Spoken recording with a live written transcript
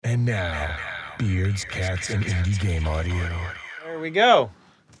And now, Beards, Cats, and Indie Game Audio. There we go.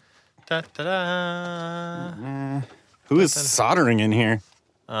 Da-da-da. Who is soldering in here?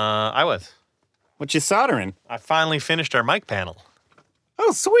 I was. What you soldering? I finally finished our mic panel.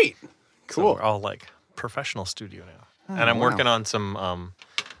 Oh, sweet. So Cool. we're all like professional studio now. And I'm working on some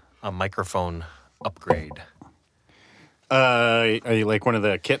a microphone upgrade. Are you like one of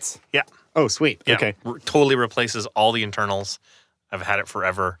the kits? Yeah. Oh, sweet. Yeah. Okay. Totally replaces all the internals. I've had it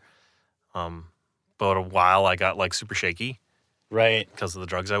forever. But a while I got like super shaky Right. because of the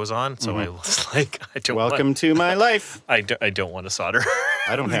drugs I was on. So I was like, Welcome to my life. I don't want to solder.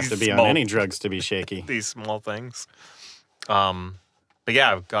 I don't have to be on small- any drugs to be shaky. these small things. But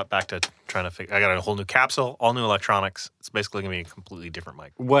yeah, I've got back to trying to figure. I got a whole new capsule, all new electronics. It's basically gonna be a completely different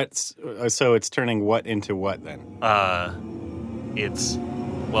mic. So it's turning what into what then? It's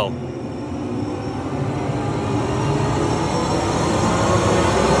well.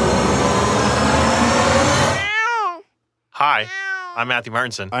 Hi, I'm Matthew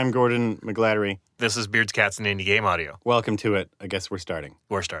Martinson. I'm Gordon McGladdery. This is Beards, Cats, and Indie Game Audio. Welcome to it. I guess we're starting.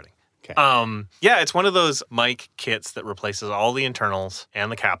 We're starting. Okay. Yeah, it's one of those mic kits that replaces all the internals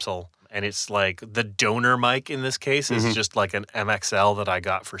and the capsule. And it's like the donor mic in this case is just like an MXL that I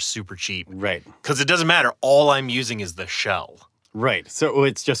got for super cheap. Right. Because it doesn't matter. All I'm using is the shell. Right. So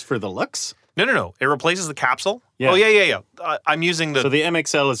it's just for the looks? No. It replaces the capsule. Yeah. Oh, yeah. I'm using the... So the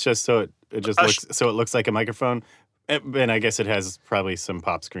MXL is just so it just looks like a microphone. And I guess it has probably some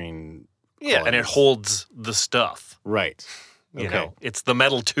pop screen. Yeah, and it qualities. holds the stuff. Right. You Okay. know, it's the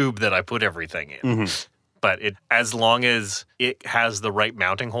metal tube that I put everything in. But as long as it has the right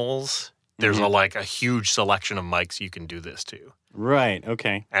mounting holes, there's a huge selection of mics you can do this to. Right.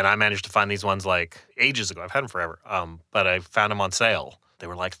 Okay. And I managed to find these ones like ages ago. I've had them forever. But I found them on sale. They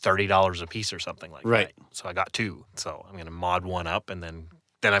were like $30 a piece or something like Right. that. So I got two. So I'm going to mod one up and then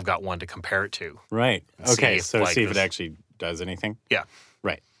I've got one to compare it to. Right. See Okay. if, So like, see if it this- actually does anything. Yeah.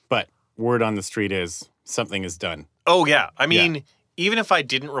 Right. But word on the street is something is done. Oh, yeah. I mean, even if I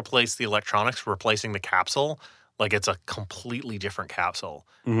didn't replace the electronics, replacing the capsule, like it's a completely different capsule.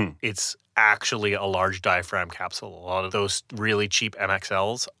 It's actually a large diaphragm capsule. A lot of those really cheap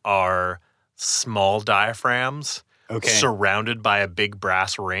MXLs are small diaphragms surrounded by a big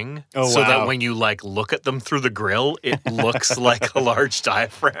brass ring. Oh, so wow. that when you like look at them through the grill, it looks like a large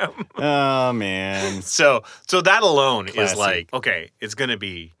diaphragm. Oh, man. So that alone is Classy. like, okay, it's going to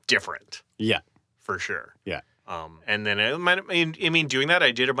be different Yeah. for sure. Yeah. And then doing that,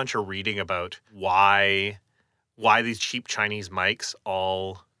 I did a bunch of reading about why these cheap Chinese mics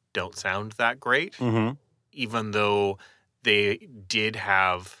all don't sound that great, even though they did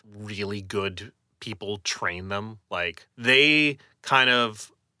have really good people train them. Like they kind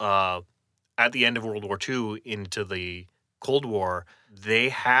of at the end of World War II into the Cold War, they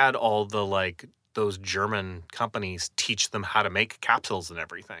had all the like those German companies teach them how to make capsules and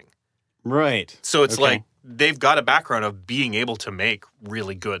everything. Right. So it's Okay. like they've got a background of being able to make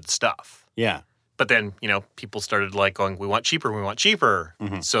really good stuff. Yeah. But then, people started like going, we want cheaper.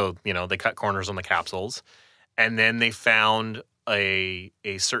 So, they cut corners on the capsules. And then they found a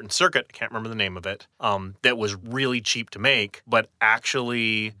certain circuit, I can't remember the name of it, that was really cheap to make, but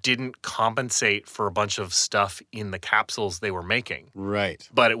actually didn't compensate for a bunch of stuff in the capsules they were making. Right.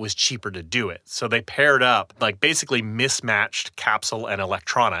 But it was cheaper to do it. So they paired up, like basically mismatched capsule and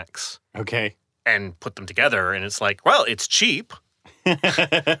electronics Okay. and put them together. And it's like, well, it's cheap,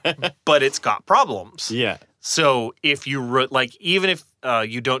 but it's got problems. Yeah. So if you, even if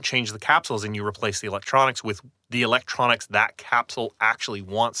you don't change the capsules and you replace the electronics with the electronics that capsule actually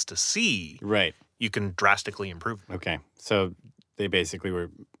wants to see, Right. you can drastically improve them. Okay. So they basically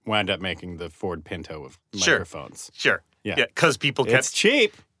wound up making the Ford Pinto of Sure. microphones. Sure. Yeah. Because people kept, It's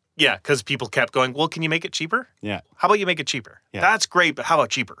cheap. people kept going, well, can you make it cheaper? Yeah. How about you make it cheaper? Yeah. That's great, but how about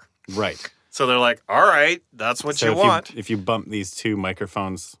cheaper? Right. So they're like, all right, that's what So you want. if you bump these two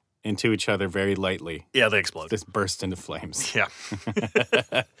microphones into each other very lightly, Yeah, they explode. this burst into flames. Yeah.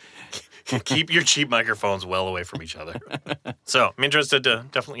 Keep your cheap microphones well away from each other. So I'm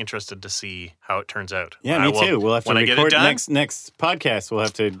definitely interested to see how it turns out. Yeah, I me will- too. We'll have to when I get record it done, next podcast. We'll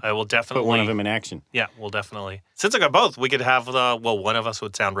have to I will definitely put one of them in action. Yeah, we'll definitely. Since I got both, we could have one of us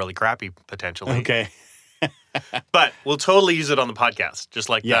would sound really crappy potentially. Okay. But we'll totally use it on the podcast, just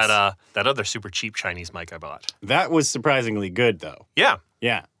like Yes. that other super cheap Chinese mic I bought. That was surprisingly good, though. Yeah,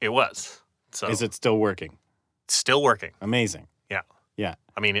 Yeah. it was. So Is it still working? it's still working. Amazing. Yeah. Yeah.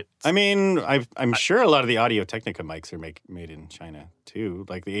 I mean, I'm sure a lot of the Audio Technica mics are made in China too,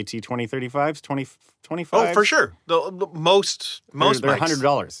 like the AT2035s, 2025. oh, for sure. The most They're mics.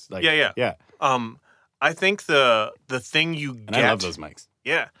 $100. Like, Yeah. yeah. I think the thing you And get. I love those mics.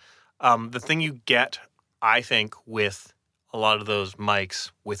 Yeah. The thing you get, I think, with a lot of those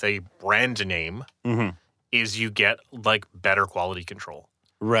mics with a brand name is you get like better quality control.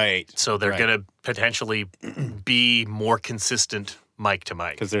 Right. So they're going to potentially be more consistent mic to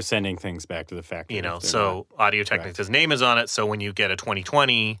mic. Because they're sending things back to the factory. You know, so Audio-Technica's name is on it. So when you get a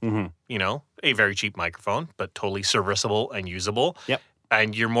 2020, you know, a very cheap microphone, but totally serviceable and usable. Yep.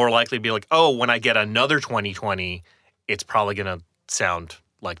 And you're more likely to be like, oh, when I get another 2020, it's probably going to sound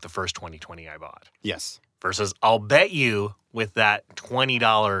like the first 2020 I bought. Yes. Versus, I'll bet you with that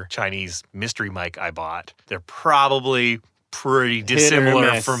 $20 Chinese mystery mic I bought, they're probably pretty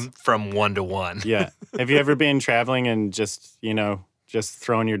dissimilar miss. from one to one. Yeah. Have you ever been traveling and just, you know, just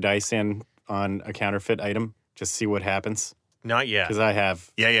throwing your dice in on a counterfeit item? Just see what happens? Not yet. Because I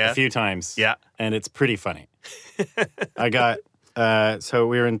have a few times. Yeah. And it's pretty funny. I got, so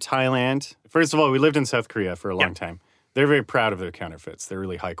we were in Thailand. First of all, we lived in South Korea for a long time. They're very proud of their counterfeits. They're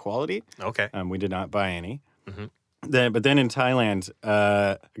really high quality. Okay. We did not buy any. But then in Thailand,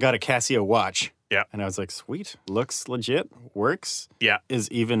 I got a Casio watch. Yeah. And I was like, sweet, looks legit, works. Yeah.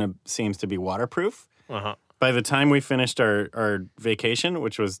 Seems to be waterproof. Uh-huh. By the time we finished our vacation,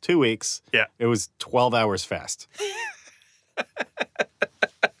 which was 2 weeks, it was 12 hours fast.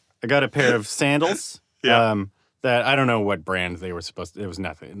 I got a pair of sandals that I don't know what brand they were supposed to. It was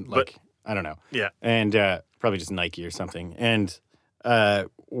nothing. Like, I don't know. Yeah. And probably just Nike or something. And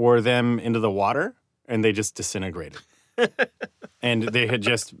wore them into the water, and they just disintegrated. And they had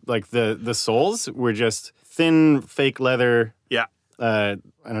just, like, the soles were just thin fake leather. Yeah. I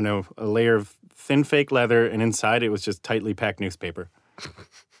don't know, a layer of thin fake leather, and inside it was just tightly packed newspaper.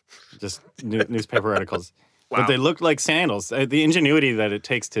 Just newspaper articles. Wow. But they looked like sandals. The ingenuity that it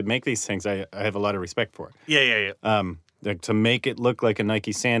takes to make these things, I have a lot of respect for. Yeah. Like, to make it look like a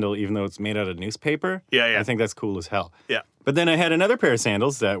Nike sandal, even though it's made out of newspaper, I think that's cool as hell. Yeah. But then I had another pair of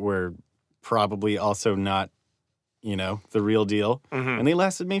sandals that were probably also not, you know, the real deal. And they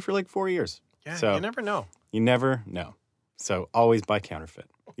lasted me for like 4 years. Yeah, so you never know. You never know. So always buy counterfeit.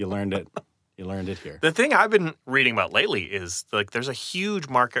 You learned it. You learned it here. The thing I've been reading about lately is like there's a huge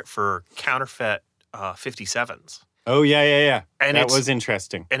market for counterfeit 57s. Oh, yeah. And that was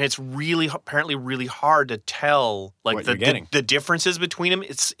interesting. And it's apparently really hard to tell like what you're getting. The differences between them.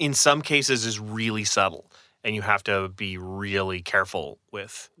 It's in some cases is really subtle, and you have to be really careful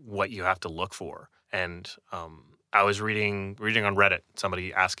with what you have to look for. And I was reading on Reddit,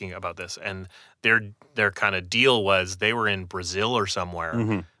 somebody asking about this, and their kind of deal was they were in Brazil or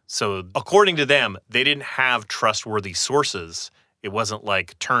somewhere. So according to them, they didn't have trustworthy sources. It wasn't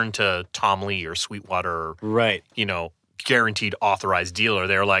like turn to Tom Lee or Sweetwater or, right. you know, guaranteed authorized dealer.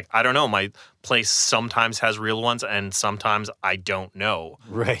 They were like, I don't know. My place sometimes has real ones and sometimes I don't know.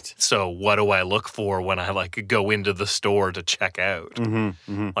 Right. So what do I look for when I like go into the store to check out?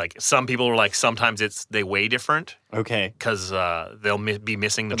 Like some people are like, sometimes they weigh different. Okay. Because they'll be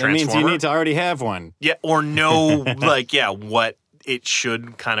missing the that transformer. means you need to already have one. Yeah, or know like, what it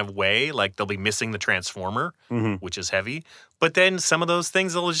should kind of weigh. Like they'll be missing the transformer, which is heavy. But then some of those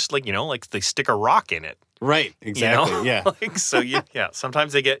things, they'll just like, you know, like they stick a rock in it. Right, exactly, You know? yeah. Like, so,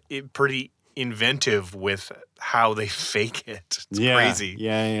 sometimes they get pretty inventive with how they fake it. It's crazy.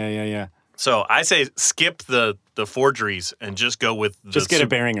 Yeah. So I say skip the forgeries and just go with Just get a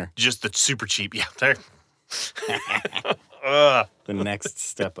Behringer. Just the super cheap. Yeah, there. The next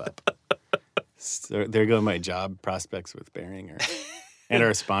step up. So there go my job prospects with Behringer. And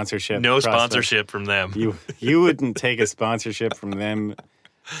our sponsorship. No prospects. sponsorship from them. You wouldn't take a sponsorship from them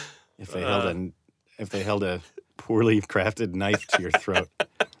if they held a poorly crafted knife to your throat.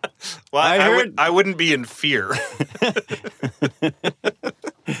 Well, I wouldn't be in fear.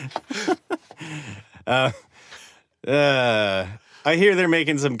 I hear they're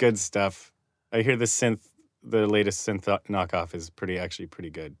making some good stuff. I hear the latest synth knockoff is actually pretty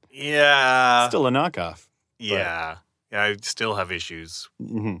good. Yeah. Still a knockoff. Yeah. I still have issues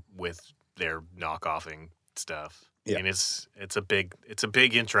with their knockoffing stuff. Yeah. I mean, it's a big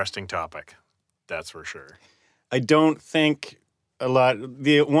interesting topic. That's for sure. I don't think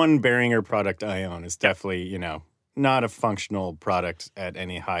the one Behringer product I own is definitely, you know, not a functional product at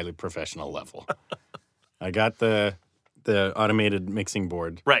any highly professional level. I got the automated mixing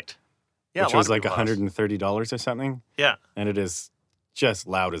board. Right. Yeah, which was like $130 or something. Yeah. And it is just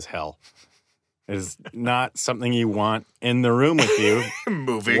loud as hell. It is not something you want in the room with you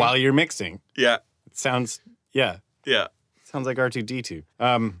moving while you're mixing. Yeah. It sounds sounds like R2D2.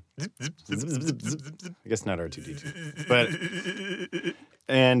 I guess not R2D2. But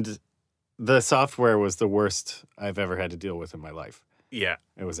and the software was the worst I've ever had to deal with in my life. Yeah.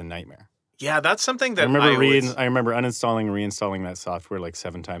 It was a nightmare. Yeah, that's something that I remember always... I remember uninstalling and reinstalling that software like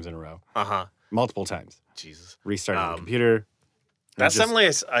 7 times in a row. Uh-huh. Multiple times. Jesus. Restarting the computer. That's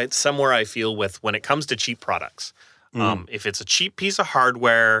somewhere I feel with when it comes to cheap products. If it's a cheap piece of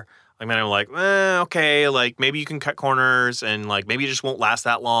hardware, I'm like, okay, like maybe you can cut corners and like maybe it just won't last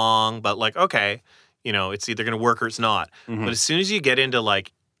that long, but like, okay, it's either going to work or it's not. But as soon as you get into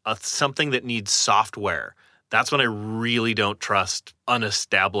like something that needs software, that's when I really don't trust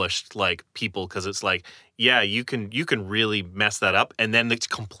unestablished like people, because it's like, yeah, you can really mess that up and then it's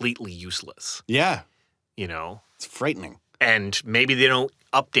completely useless. Yeah. It's frightening. And maybe they don't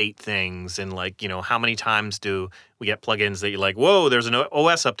update things, and like, how many times do we get plugins that you're like, whoa, there's an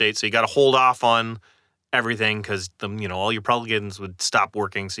OS update, so you got to hold off on everything because all your plugins would stop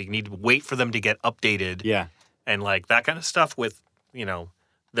working, so you need to wait for them to get updated. Yeah. And like that kind of stuff with,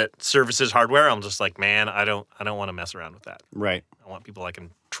 that services hardware, I'm just like, man, I don't want to mess around with that. Right. I want people I can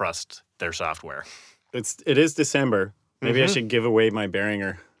trust their software. It is December. Maybe I should give away my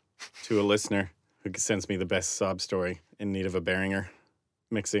Behringer to a listener who sends me the best sob story in need of a Behringer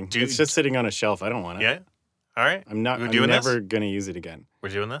mixing. It's just sitting on a shelf. I don't want it. Yeah. All right. I'm never going to use it again. We're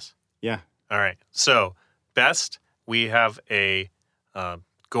doing this? Yeah. All right. So, best, we have a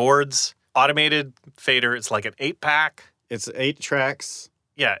Gord's automated fader. It's like an 8-pack. It's 8 tracks.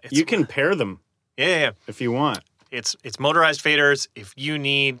 Yeah. You can pair them. Yeah. If you want. It's motorized faders. If you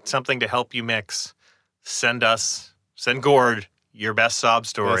need something to help you mix, send Gord your best sob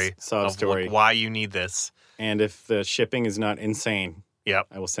story why you need this. And if the shipping is not insane, yep,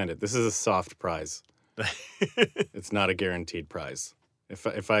 I will send it. This is a soft prize. It's not a guaranteed prize. If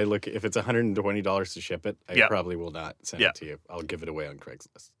it's $120 to ship it, I probably will not send it to you. I'll give it away on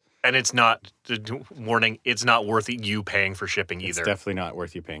Craigslist. And it's not, warning, it's not worth you paying for shipping either. It's definitely not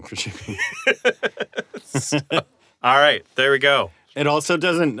worth you paying for shipping. All right, there we go. It also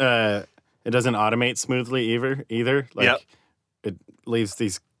doesn't automate smoothly either. Like it leaves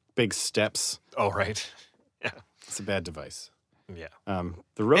these big steps. Oh, right. Yeah. It's a bad device. Yeah.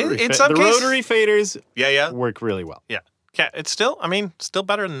 The rotary faders work really well. Yeah. Yeah, it's still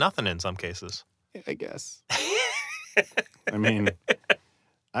better than nothing in some cases. I guess.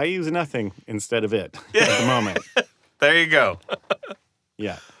 I use nothing instead of it at the moment. There you go.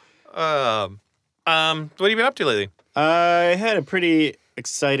 Yeah. What have you been up to lately? I had a pretty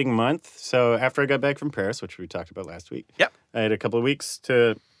exciting month. So after I got back from Paris, which we talked about last week, I had a couple of weeks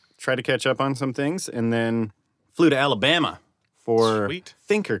to try to catch up on some things, and then flew to Alabama for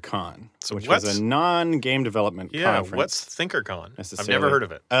ThinkerCon, which was a non-game development conference. Yeah, what's ThinkerCon? I've never heard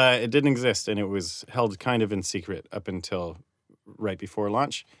of it. It didn't exist, and it was held kind of in secret up until right before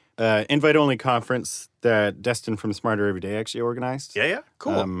launch. Invite-only conference that Destin from Smarter Every Day actually organized. Yeah,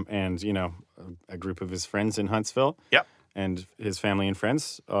 cool. And, a group of his friends in Huntsville. Yep. And his family and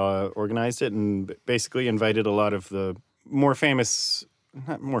friends organized it and basically invited a lot of the more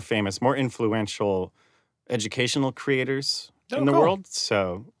influential educational creators in the world.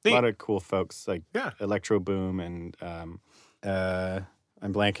 So a lot of cool folks like Electro Boom and I'm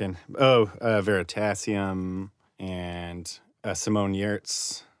blanking. Veritasium and Simone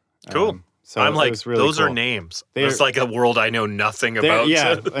Yertz. Cool. So I'm like, really those cool. are names. It's like a world I know nothing about.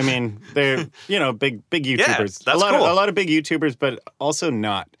 Yeah, they're big YouTubers. Yeah, that's a cool. lot of big YouTubers, but also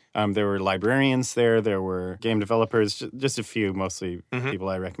not. There were librarians there. There were game developers, just a few, mostly people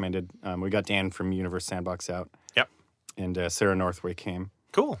I recommended. We got Dan from Universe Sandbox out. Yep. And Sarah Northway came.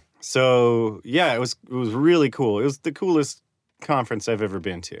 Cool. So yeah, it was really cool. It was the coolest conference I've ever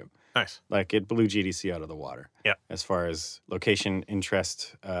been to. Nice. Like it blew GDC out of the water. Yeah. As far as location,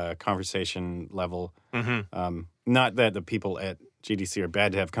 interest, conversation level. Mm-hmm. Not that the people at GDC are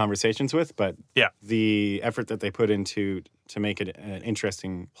bad to have conversations with, but the effort that they put into to make it an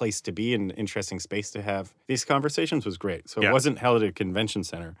interesting place to be and interesting space to have these conversations was great. So it wasn't held at a convention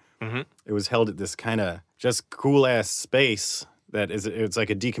center. Mm-hmm. It was held at this kind of just cool ass space it's like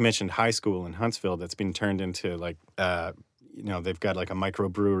a decommissioned high school in Huntsville that's been turned into like they've got like a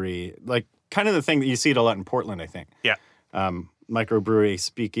microbrewery, like kind of the thing that you see it a lot in Portland, I think. Yeah. Microbrewery,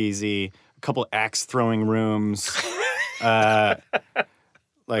 speakeasy, a couple axe throwing rooms,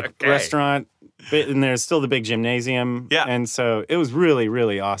 restaurant, and there's still the big gymnasium. Yeah. And so it was really,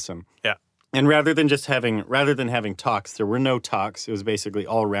 really awesome. Yeah. And rather than having talks, there were no talks. It was basically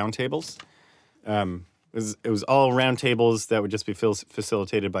all roundtables. It was all roundtables that would just be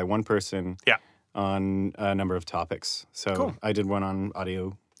facilitated by one person. Yeah. On a number of topics. So cool. I did one on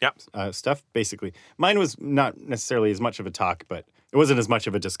audio stuff, basically. Mine was not necessarily as much of a talk, but it wasn't as much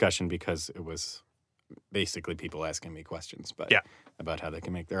of a discussion because it was basically people asking me questions about how they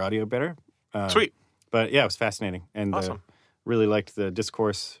can make their audio better. Sweet. But yeah, it was fascinating. And awesome. Really liked the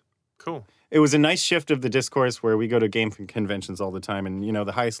discourse Cool. It was a nice shift of the discourse where we go to game conventions all the time, and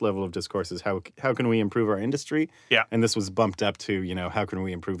the highest level of discourse is how can we improve our industry? Yeah. And this was bumped up to how can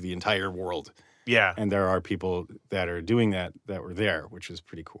we improve the entire world? Yeah. And there are people that are doing that were there, which was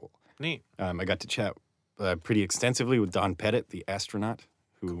pretty cool. Neat. I got to chat pretty extensively with Don Pettit, the astronaut,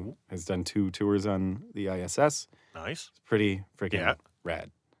 who has done 2 tours on the ISS. Nice. It's pretty freaking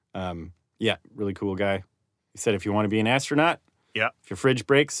rad. Really cool guy. He said if you want to be an astronaut, if your fridge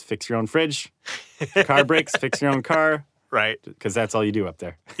breaks, fix your own fridge. If your car breaks, fix your own car. Right. Because that's all you do up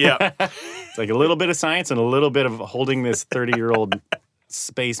there. Yeah. It's like a little bit of science and a little bit of holding this 30-year-old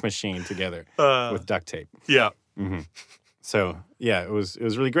space machine together with duct tape. Yeah. Mm-hmm. So, it was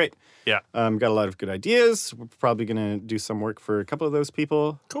really great. Yeah. Got a lot of good ideas. We're probably going to do some work for a couple of those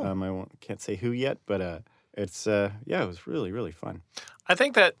people. Cool. Can't say who yet, but it's, it was really, really fun. I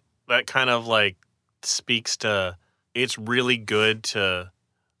think that kind of like speaks to it's really good to,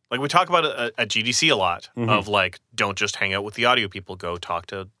 like we talk about it at GDC a lot of like, don't just hang out with the audio people, go talk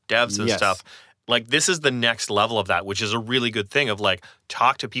to devs and stuff. Like this is the next level of that, which is a really good thing of like,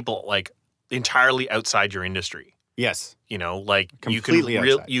 talk to people like entirely outside your industry. Yes. Like completely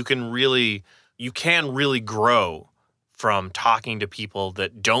you can really grow from talking to people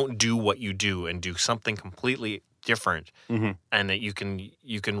that don't do what you do and do something completely different, and that you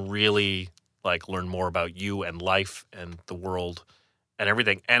can really like learn more about you and life and the world and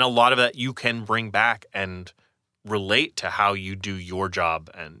everything. And a lot of that you can bring back and relate to how you do your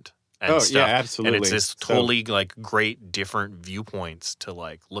job and stuff. Yeah, absolutely. And it's this totally like great different viewpoints to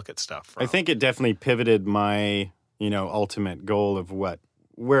like look at stuff from. I think it definitely pivoted my, ultimate goal of what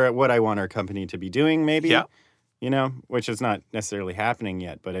I want our company to be doing, maybe. Yeah. Which is not necessarily happening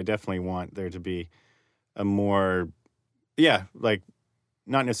yet, but I definitely want there to be a more, like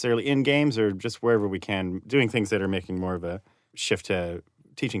not necessarily in games or just wherever we can, doing things that are making more of a shift to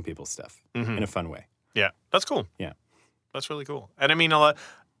teaching people stuff in a fun way. Yeah, that's cool. Yeah. That's really cool. And I mean,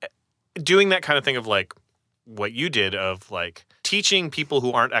 doing that kind of thing of like what you did of like teaching people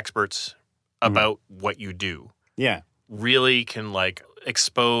who aren't experts about what you do. Yeah. Really can like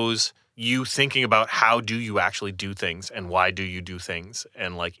expose you thinking about how do you actually do things and why do you do things,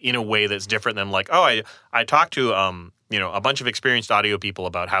 and like in a way that's different than like, I talked to a bunch of experienced audio people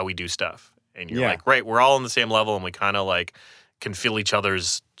about how we do stuff, and you're like, right, we're all on the same level and we kind of like can fill each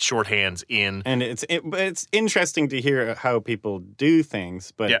other's shorthands in. And it's interesting to hear how people do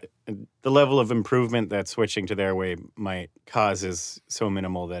things, but the level of improvement that switching to their way might cause is so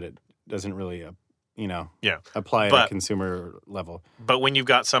minimal that it doesn't really apply at a consumer level. But when you've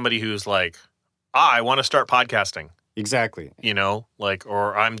got somebody who's like, I want to start podcasting. Exactly. Like,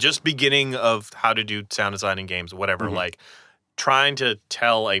 or I'm just beginning of how to do sound design in games, whatever, like trying to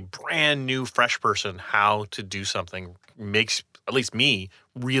tell a brand new, fresh person how to do something makes, at least me,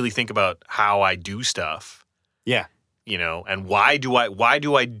 really think about how I do stuff. Yeah. And why do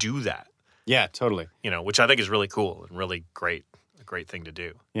I do that? Yeah, totally. Which I think is really cool and really a great thing to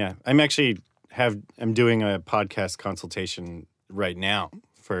do. Yeah. I'm doing a podcast consultation right now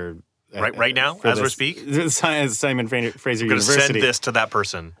for right now as we speak. Simon Fraser University. I'm going to send this to that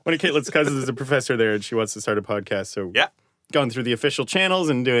person. One of Caitlin's cousins is a professor there, and she wants to start a podcast. So gone through the official channels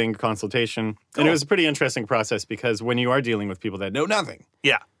and doing consultation, and it was a pretty interesting process because when you are dealing with people that know nothing,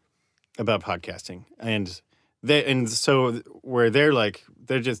 about podcasting, and so where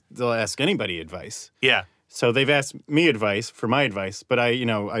they'll ask anybody advice. Yeah. So they've asked me advice for my advice, but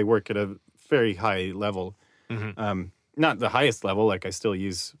I work at a very high level, not the highest level. Like I'll still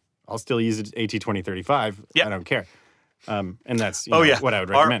use an AT2035. I don't care. And that's what I would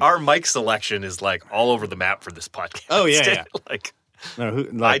recommend. Our mic selection is like all over the map for this podcast. Oh yeah.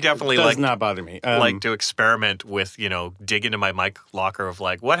 I definitely does not bother me. Like to experiment with dig into my mic locker of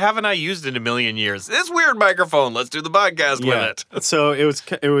like, what haven't I used in a million years? This weird microphone. Let's do the podcast with it. So it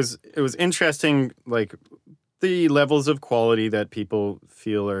was interesting, like the levels of quality that people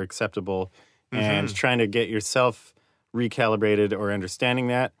feel are acceptable, and trying to get yourself recalibrated or understanding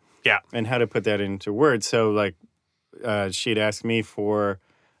that. Yeah. And how to put that into words. So like she'd asked me for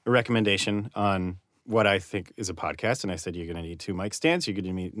a recommendation on what I think is a podcast, and I said, you're going to need 2 mic stands. You're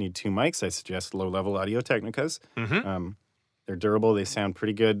going to need 2 mics. I suggest low-level Audio-Technicas. They're durable. They sound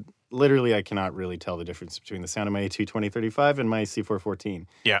pretty good. Literally, I cannot really tell the difference between the sound of my AT2035 and my C414.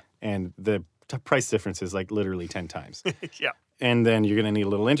 Yeah. And the price difference is like literally 10 times. Yeah. And then you're going to need a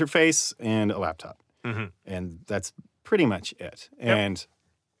little interface and a laptop. And that's pretty much it. Yep. And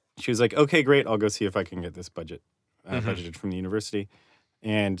she was like, okay, great. I'll go see if I can get this budgeted from the university.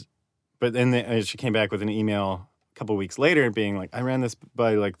 But then she came back with an email a couple weeks later being like, I ran this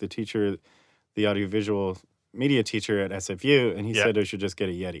by like the teacher, the audiovisual media teacher at SFU, and he said I should just get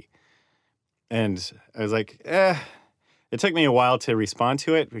a Yeti. And I was like, It took me a while to respond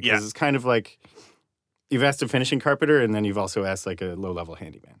to it because Yeah. it's kind of like you've asked a finishing carpenter and then you've also asked like a low-level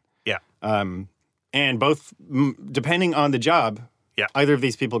handyman. Yeah. And both, depending on the job, Yeah. either of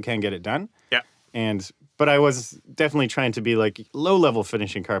these people can get it done. Yeah. But I was definitely trying to be like low-level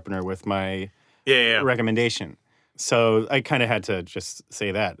finishing carpenter with my Yeah. recommendation. So I kind of had to just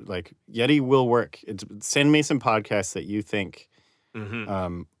say that, like, Yeti will work. Send me some podcasts that you think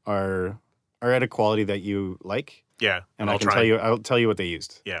are at a quality that you like, Yeah. and I'll I can try. tell you. I'll tell you what they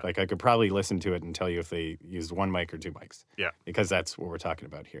used. Yeah. Like I could probably listen to it and tell you if they used one mic or two mics. Yeah. Because that's what we're talking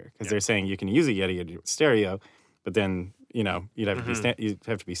about here. Because they're saying you can use a Yeti in stereo, but then you'd have to be you'd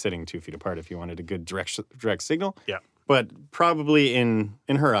have to be sitting 2 feet apart if you wanted a good direct signal. Yeah. But probably in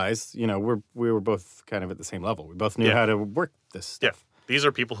her eyes, we were both kind of at the same level. We both knew Yeah. how to work this Yeah. stuff. These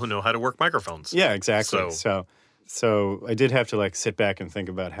are people who know how to work microphones. Yeah, exactly. So I did have to like sit back and think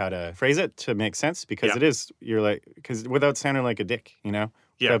about how to phrase it to make sense because Yeah. because without sounding like a dick, Yeah.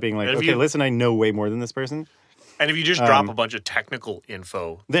 without being like, And if okay, you- listen, I know way more than this person. And if you just drop a bunch of technical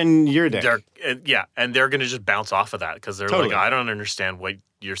info, Then you're a dick. and they're going to just bounce off of that because they're Totally. like, I don't understand what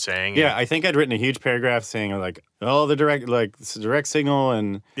you're saying. Yeah, I think I'd written a huge paragraph saying like, oh, the direct signal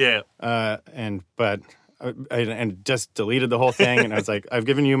and and just deleted the whole thing. And I was like, I've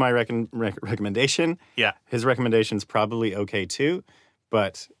given you my recommendation. Yeah. His recommendation's probably okay too,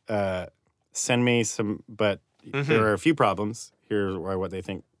 but send me some. But there are a few problems. Here are what they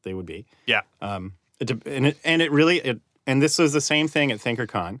think they would be. Yeah. And this was the same thing at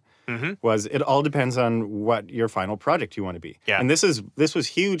ThinkerCon. Was it all depends on what your final project you want to be. Yeah. And this was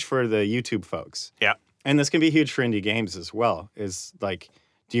huge for the YouTube folks. Yeah. And this can be huge for indie games as well. Is like,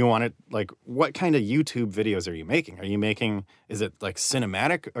 do you want it like what kind of YouTube videos are you making? Is it like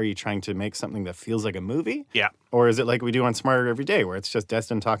cinematic? Are you trying to make something that feels like a movie? Yeah. Or is it like we do on Smarter Every Day where it's just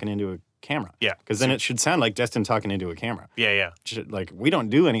Destin talking into a camera? Yeah. Because then it should sound like Destin talking into a camera. Yeah. Like we don't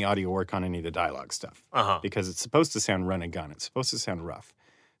do any audio work on any of the dialogue stuff Uh-huh. because it's supposed to sound run and gun. It's supposed to sound rough.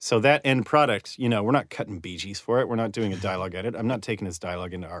 So that end product, we're not cutting BGs for it. We're not doing a dialogue edit. I'm not taking his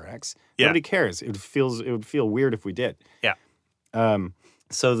dialogue into RX. Yeah. Nobody cares. It would feel weird if we did. Yeah.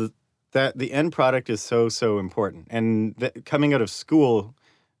 So the end product is so important. And coming out of school,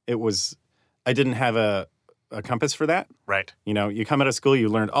 I didn't have a compass for that. Right. You come out of school, you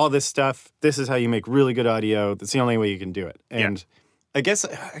learned all this stuff. This is how you make really good audio. That's the only way you can do it. And I guess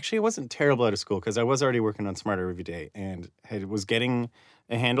actually it wasn't terrible out of school because I was already working on Smarter Every Day and was getting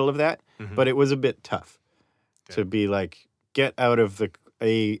a handle of that. But it was a bit tough to be like, get out of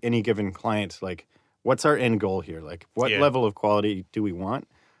any given client. Like, what's our end goal here? Like, what level of quality do we want?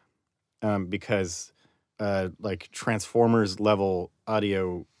 Because like Transformers level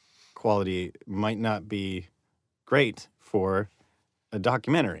audio quality might not be great for a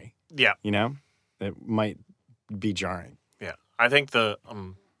documentary. Yeah. It might be jarring. Yeah. I think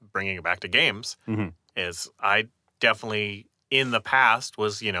bringing it back to games is I definitely in the past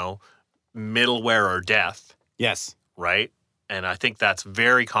was, middleware or death, Yes. right? And I think that's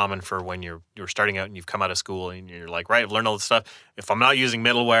very common for when you're starting out and you've come out of school and you're like, right, I've learned all this stuff. If I'm not using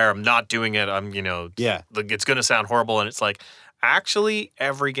middleware, I'm not doing it. It's going to sound horrible. And it's like, actually,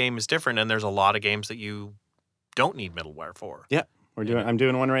 every game is different. And there's a lot of games that you don't need middleware for. Yeah. I'm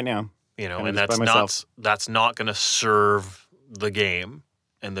doing one right now. And just by that's not going to serve the game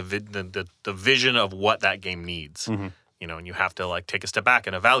and the vision of what that game needs. And you have to like take a step back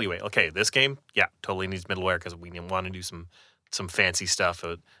and evaluate. Okay, this game, totally needs middleware because we want to do some fancy stuff.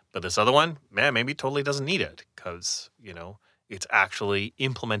 But this other one, maybe totally doesn't need it because it's actually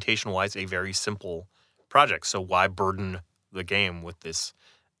implementation-wise a very simple project. So why burden the game with this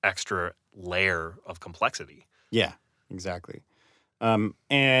extra layer of complexity? Yeah, exactly.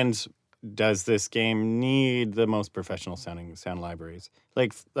 And does this game need the most professional sounding sound libraries?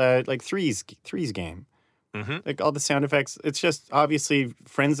 Like Three's game. Like all the sound effects, it's just obviously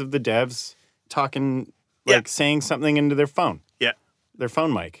friends of the devs talking, saying something into their phone. Yeah. Their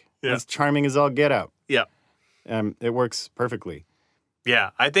phone mic. Yeah. It's charming as all get out. Yeah. It works perfectly.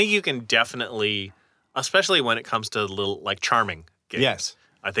 Yeah. I think you can definitely, especially when it comes to little like charming games. Yes.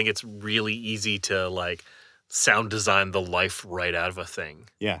 I think it's really easy to like sound design the life right out of a thing.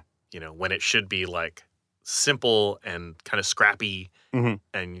 Yeah. When it should be like simple and kind of scrappy and,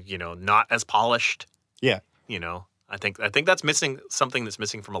 not as polished. Yeah. I think that's something that's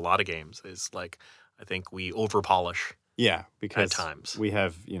missing from a lot of games is like, I think we over polish. Yeah. Because at times we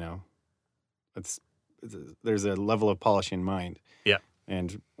have, there's a level of polish in mind. Yeah.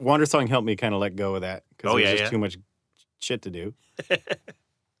 And Wandersong helped me kind of let go of that because there's just too much shit to do.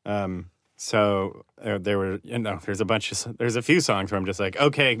 So there were, there's a few songs where I'm just like,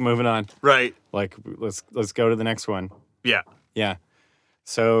 okay, moving on. Right. Like let's go to the next one. Yeah. Yeah.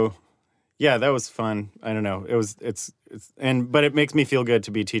 So yeah, that was fun. I don't know. But it makes me feel good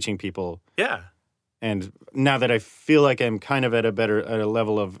to be teaching people. Yeah. And now that I feel like I'm kind of at a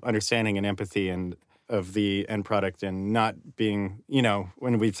level of understanding and empathy and of the end product, and not being,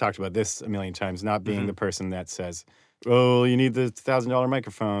 when we've talked about this a million times, not being the person that says, "Oh, you need the $1,000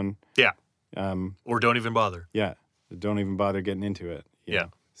 microphone." Yeah. Or don't even bother. Yeah. Don't even bother getting into it. Yeah.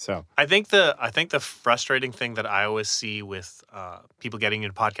 So I think the frustrating thing that I always see with people getting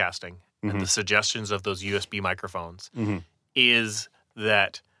into podcasting and the suggestions of those USB microphones is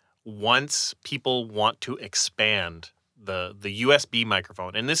that once people want to expand the USB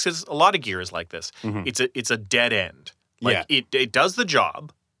microphone, and this is a lot of gear is like this, it's a dead end. Like it does the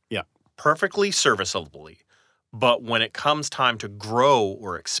job perfectly serviceably. But when it comes time to grow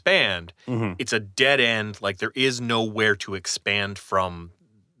or expand, it's a dead end. Like there is nowhere to expand from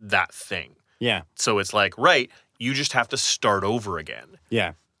that thing. Yeah. So it's like, right, you just have to start over again.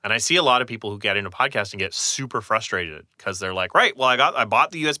 Yeah. And I see a lot of people who get into podcasting get super frustrated because they're like, right, well, I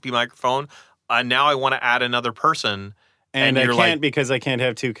bought the USB microphone, and now I want to add another person. And I you're can't because I can't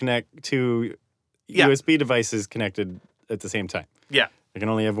have two USB devices connected at the same time. Yeah. I can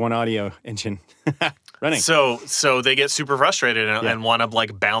only have one audio engine running. So they get super frustrated and want to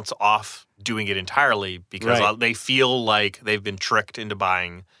like bounce off doing it entirely because they feel like they've been tricked into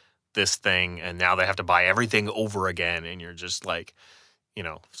buying this thing, and now they have to buy everything over again, and you're just like,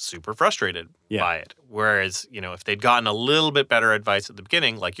 super frustrated by it. Whereas, if they'd gotten a little bit better advice at the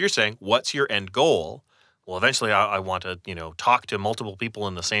beginning, like you're saying, what's your end goal? Well, eventually I want to, talk to multiple people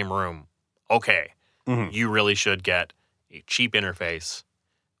in the same room. Okay, you really should get a cheap interface,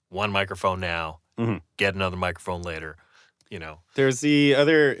 one microphone now, get another microphone later, There's the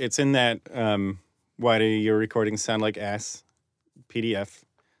other, it's in that why do your recordings sound like ass PDF.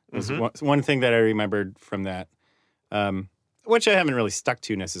 There's one thing that I remembered from that, which I haven't really stuck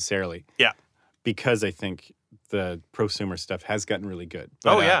to necessarily. Yeah. Because I think the prosumer stuff has gotten really good.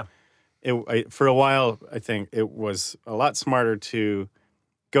 But, yeah. For a while, I think it was a lot smarter to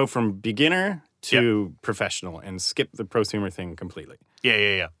go from beginner to professional and skip the prosumer thing completely.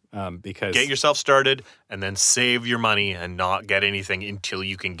 Yeah. Because get yourself started and then save your money and not get anything until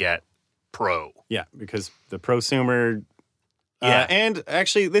you can get pro. Yeah, because the prosumer... and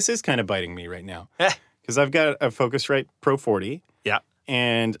actually, this is kind of biting me right now. Because I've got a Focusrite Pro 40. Yeah.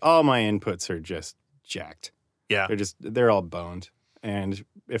 And all my inputs are just jacked. Yeah. They're all boned. And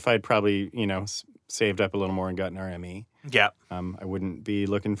if I'd probably, saved up a little more and gotten RME, I wouldn't be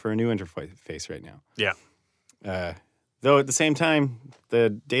looking for a new interface right now. Yeah. Though at the same time,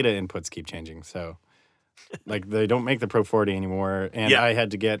 the data inputs keep changing. So, like, they don't make the Pro 40 anymore. And I had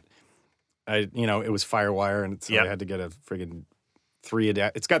to get, it was FireWire, and so I had to get a friggin'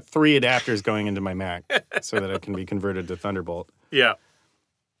 it's got 3 adapters going into my Mac so that it can be converted to Thunderbolt. Yeah.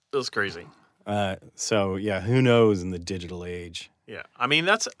 That's crazy. So, who knows in the digital age? Yeah. I mean,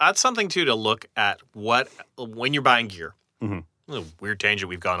 that's something, too, to look at when you're buying gear. A little weird tangent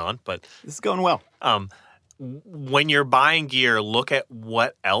we've gone on, but... This is going well. When you're buying gear, look at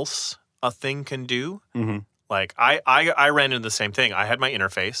what else a thing can do. Like, I ran into the same thing. I had my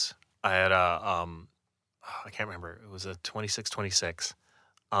interface. I had a... I can't remember. It was a 2626.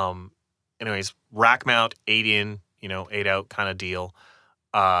 Anyways, rack mount, 8-in, 8-out kind of deal.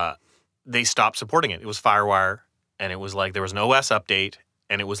 They stopped supporting it. It was FireWire, and it was like there was an OS update,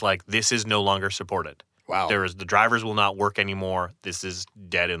 and it was like, this is no longer supported. Wow. The drivers will not work anymore. This is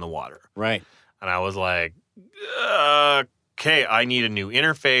dead in the water. Right. And I was like, okay, I need a new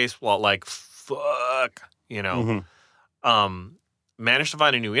interface. Well, like, fuck, managed to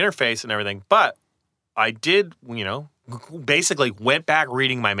find a new interface and everything, but I did, basically went back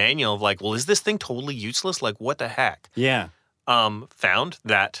reading my manual of like, well, is this thing totally useless? Like, what the heck? Yeah. Found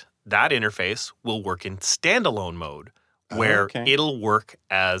that interface will work in standalone mode where it'll work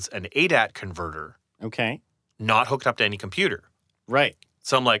as an ADAT converter. Okay. Not hooked up to any computer. Right.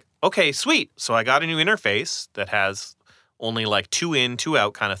 So I'm like, okay, sweet. So I got a new interface that has only like 2-in,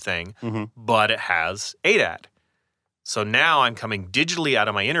 2-out kind of thing, but it has ADAT. So now I'm coming digitally out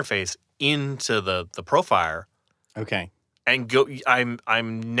of my interface into the Profire. Okay. And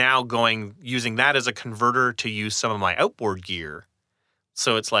I'm now using that as a converter to use some of my outboard gear.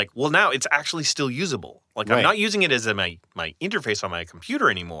 So it's like, well, now it's actually still usable. Like, I'm not using it as my interface on my computer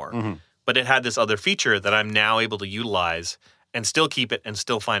anymore, but it had this other feature that I'm now able to utilize and still keep it and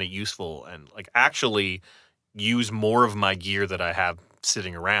still find it useful and like actually use more of my gear that I have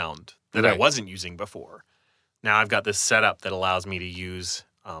sitting around that I wasn't using before. Now I've got this setup that allows me to use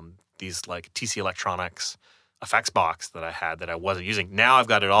these like TC Electronics effects box that I had that I wasn't using. Now I've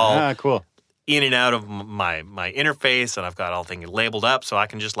got it all Cool. in and out of my interface, and I've got all things labeled up, so I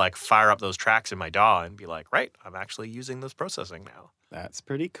can just like fire up those tracks in my DAW and be like, right, I'm actually using this processing now. That's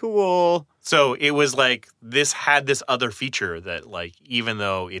pretty cool. So it was like this had this other feature that like even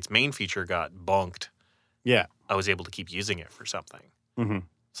though its main feature got bonked, Yeah. I was able to keep using it for something. Mm-hmm.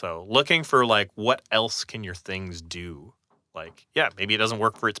 So looking for like what else can your things do? Like, yeah, maybe it doesn't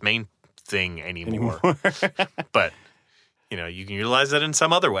work for its main thing anymore. But you know, you can utilize that in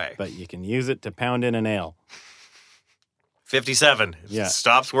some other way. But you can use it to pound in a nail. 57. If Yeah. it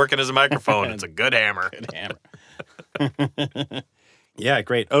stops working as a microphone, it's a good hammer. Good hammer. Yeah,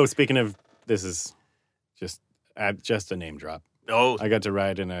 great. Oh, speaking of, this is just a name drop. Oh, I got to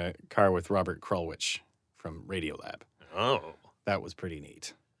ride in a car with Robert Krulwich from Radiolab. oh. That was pretty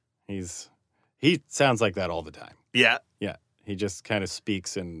neat. He sounds like that all the time. Yeah. Yeah, he just kind of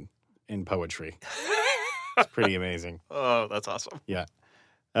speaks in poetry. It's pretty amazing. Oh, that's awesome. Yeah.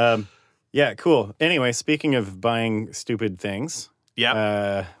 Yeah, cool. Anyway, speaking of buying stupid things,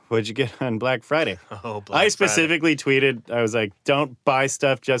 Yeah. what'd you get on Black Friday? Oh, I specifically tweeted, I was like, don't buy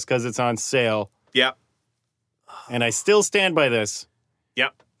stuff just because it's on sale. Yeah. And I still stand by this. Yeah.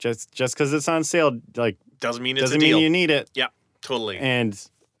 Just because it's on sale, like, Doesn't mean it's doesn't a deal. mean you need it. Yeah, totally. And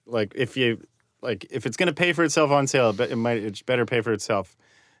like, if it's gonna pay for itself on sale, but it's better pay for itself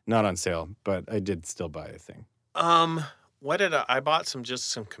not on sale. But I did still buy a thing. What did I bought some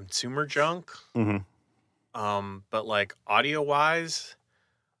consumer junk. Mm-hmm. But like audio wise,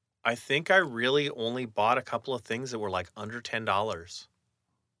 I think I really only bought a couple of things that were like under $10.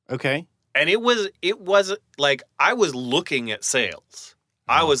 Okay. And it was like I was looking at sales.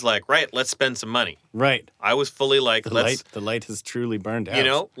 I was like, right, let's spend some money. Right. I was fully like, The light has truly burned out. you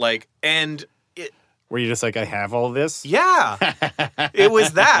know, like, and Were you just like, I have all this? yeah, it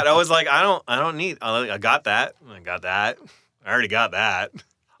was that. I was like, I don't need. I got that. I got that. I already got that.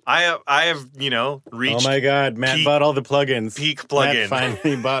 I have reached Oh my God, Matt bought all the plugins. peak plugin. Matt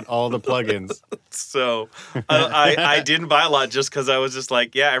finally bought all the plugins. So I didn't buy a lot just because I was just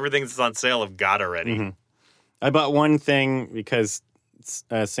like, yeah, everything that's on sale I've got already. Mhm. I bought one thing because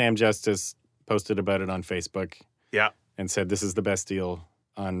Sam Justice posted about it on Facebook. Yeah. And said this is the best deal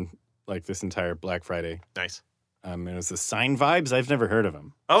on like this entire Black Friday. Nice. It was the Sign Vibes. I've never heard of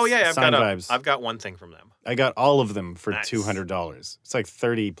them. Oh yeah, Sign Vibes. I've got one thing from them. I got all of them for Nice. $200. It's like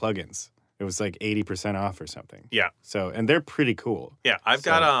 30 plugins. It was like 80% off or something. Yeah. So, and they're pretty cool. Yeah, I've So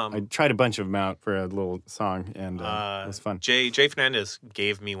got I tried a bunch of them out for a little song, and it was fun. Jay Fernandez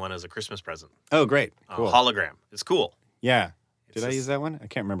gave me one as a Christmas present. Oh, great! Cool. Hologram. It's cool. Yeah. Did It's I just- use that one? I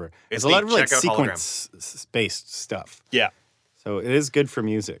can't remember. It's It's a lot of neat. like Check out Hologram. sequence-based stuff. Yeah. So it is good for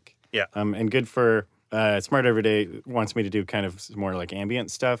music. Yeah. And good for Smart Everyday wants me to do kind of some more like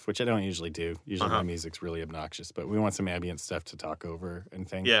ambient stuff, which I don't usually do. Usually my music's really obnoxious, but we want some ambient stuff to talk over and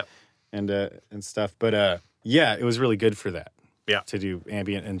things. Yeah. And stuff. But yeah, it was really good for that. Yeah. To do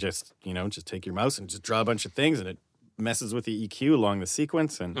ambient and just take your mouse and just draw a bunch of things, and it messes with the EQ along the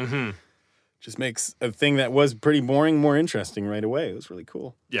sequence and Mm-hmm. just makes a thing that was pretty boring more interesting right away. It was really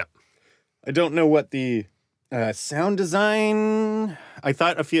cool. Yeah. I don't know what the sound design. I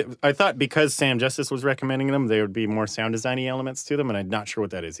thought because Sam Justice was recommending them, there would be more sound designy elements to them, and I'm not sure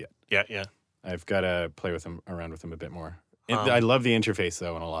what that is yet. Yeah. Yeah. I've got to play with them around with them a bit more. I love the interface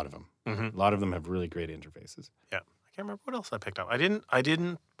though, in a lot of them. Mhm. A lot of them have really great interfaces. Yeah. I can't remember what else I picked up. I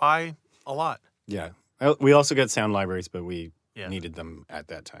didn't buy a lot. Yeah. We also got sound libraries, but we Yeah. needed them at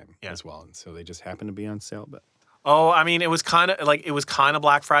that time Yeah. as well, and so they just happened to be on sale. But Oh, I mean, it was kind of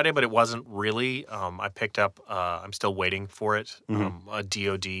Black Friday, but it wasn't really. I picked up. I'm still waiting for it. A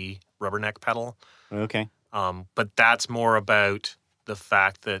DoD rubberneck pedal. okay, But that's more about the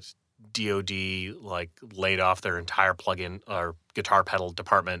fact that DoD like laid off their entire plugin or guitar pedal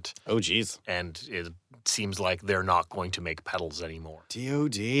department, oh geez, and it seems like they're not going to make pedals anymore.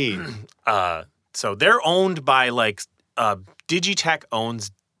 DoD. So they're owned by like Digitech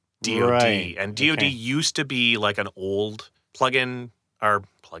owns DoD, Right, and DoD okay. used to be like an old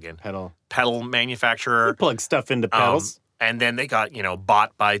pedal manufacturer. Plug stuff into pedals. And then they got,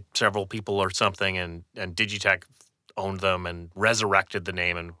 bought by several people or something, and Digitech owned them and resurrected the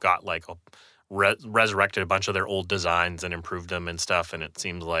name and got like resurrected a bunch of their old designs and improved them and stuff. And it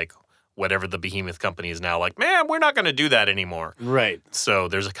seems like whatever the behemoth company is now like, man, we're not going to do that anymore. Right. So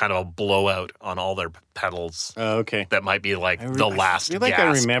there's a kind of a blowout on all their pedals Oh, okay. that might be like the last I feel like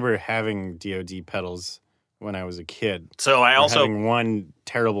gasp. I remember having DoD pedals when I was a kid. So I Or also having one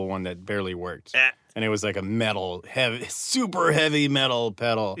terrible one that barely worked, and it was like a super heavy metal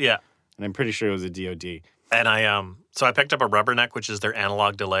pedal. yeah. And I'm pretty sure it was a DoD. And so I picked up a Rubberneck, which is their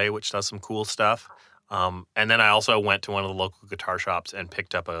analog delay, which does some cool stuff. And then I also went to one of the local guitar shops and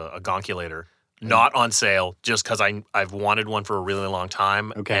picked up a Gonculator, not on sale, just because I've wanted one for a really long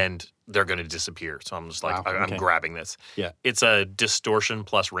time, and they're going to disappear. So I'm just like, I'm grabbing this. Yeah. It's a distortion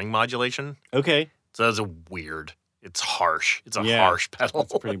plus ring modulation. Okay. So that's weird. It's harsh. It's a harsh pedal.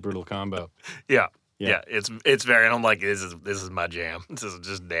 It's a pretty brutal combo. Yeah. It's very, and I'm like, this is my jam. This is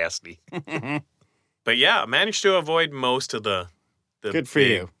just nasty. But yeah, I managed to avoid most of the Good for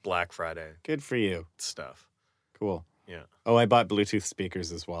big you. Black Friday Good for you. stuff. Cool. Yeah. Oh, I bought Bluetooth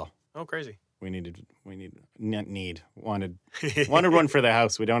speakers as well. Oh, crazy. Wanted one for the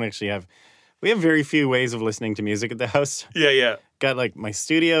house. We don't actually have, we have very few ways of listening to music at the house. Yeah. Got like my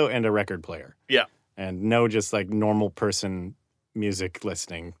studio and a record player. Yeah. And no just like normal person music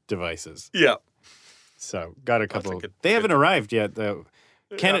listening devices. Yeah. So got a couple. good- They haven't arrived yet though.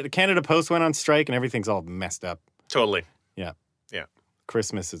 Canada Post went on strike and everything's all messed up. Totally. Yeah. Yeah.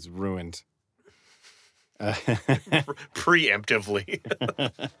 Christmas is ruined. Preemptively.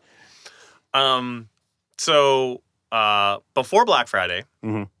 So before Black Friday,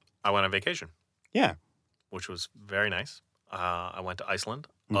 Mhm. I went on vacation, Yeah. which was very nice. I went to Iceland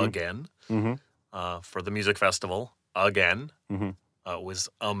Mhm. again Mm-hmm. for the music festival again. Mhm. It was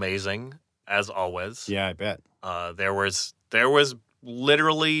amazing as always. Yeah, I bet. There was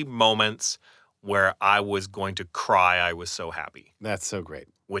literally moments where I was going to cry. I was so happy, That's so great.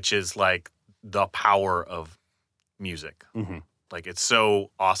 which is like the power of music. Mm-hmm. Like it's so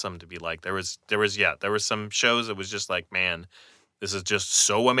awesome to be like there was some shows that was just like, man, this is just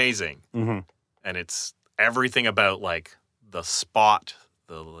so amazing. Mm-hmm. And it's everything about like the spot,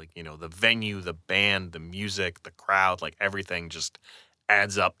 the venue, the band, the music, the crowd, like everything just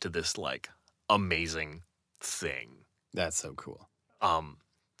adds up to this like amazing thing. That's so cool.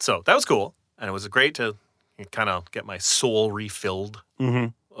 So that was cool, and it was great to kind of get my soul refilled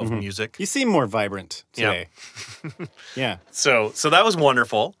Mm-hmm. of music. You seem more vibrant today. Yeah. So that was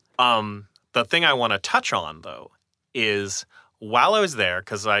wonderful. The thing I want to touch on though is while I was there,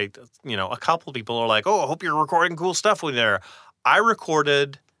 because a couple of people are like, "Oh, I hope you're recording cool stuff when you're there." I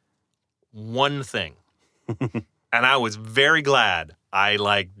recorded one thing, and I was very glad I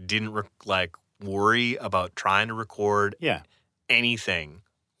didn't worry about trying to record Yeah. anything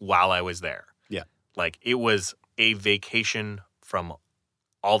while I was there. Yeah. Like it was a vacation from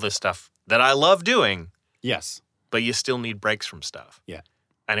all this stuff that I love doing, Yes. but you still need breaks from stuff. Yeah.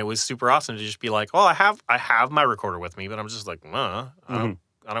 And it was super awesome to just be like, "Oh, I have my recorder with me," but I'm just like, I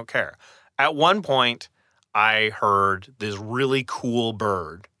don't care. At one point, I heard this really cool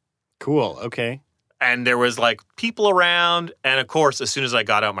bird, Cool. Okay. and there was like people around, and of course, as soon as I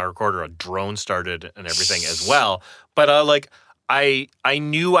got out my recorder, a drone started and everything as well. But I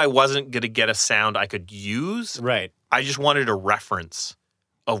knew I wasn't gonna get a sound I could use. Right. I just wanted a reference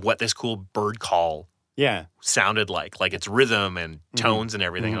of what this cool bird call Yeah. sounded like its rhythm and tones and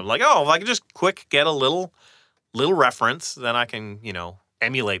everything. I'm like, oh, if I could just get a little reference, then I can,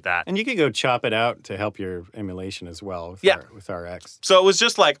 emulate that. And you could go chop it out to help your emulation as well with RX. So it was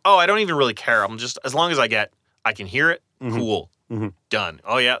just like, oh, I don't even really care. I'm just, as long as I can hear it, cool, done.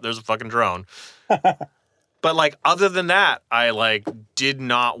 Oh yeah, there's a fucking drone. But other than that, I did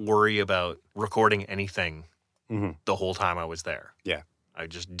not worry about recording anything the whole time I was there. Yeah. I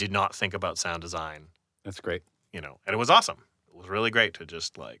just did not think about sound design, That's great. and it was awesome. It was really great to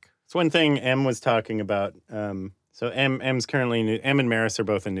just It's one thing Em was talking about. So Em's currently Em and Maris are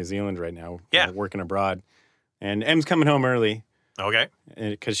both in New Zealand right now. Yeah. Working abroad. And Em's coming home early okay.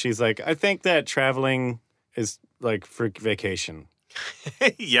 because she's like, I think that traveling is like for vacation,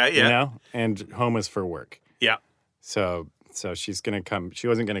 yeah. you know, and home is for work. Yeah. So she's gonna come. She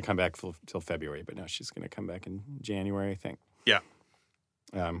wasn't gonna come back till February, but now she's gonna come back in January, I think. Yeah.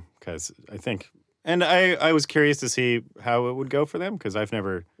 Because I think, and I was curious to see how it would go for them because I've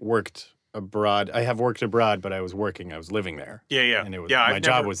never worked abroad. I have worked abroad, but I was living there. Yeah. And it was yeah, my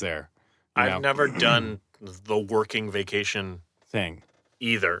job was there. I've never done the working vacation Thing.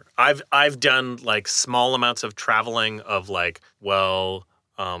 either. I've done small amounts of traveling of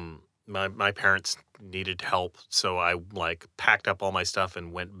my parents needed help, so I packed up all my stuff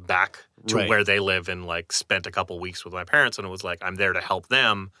and went back to Right. where they live and spent a couple weeks with my parents, and it was I'm there to help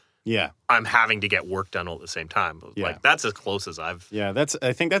them. Yeah. I'm having to get work done all at the same time. Yeah. That's as close as I've. Yeah.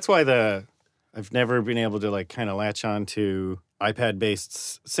 I think that's why I've never been able to kind of latch on to iPad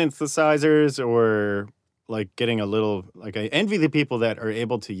based synthesizers or getting a little I envy the people that are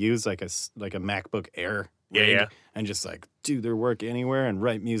able to use a MacBook Air rig and just do their work anywhere and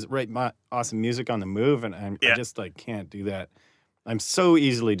write awesome music on the move, and I just can't do that. I'm so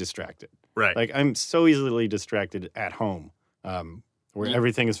easily distracted. Right. Like I'm so easily distracted at home, where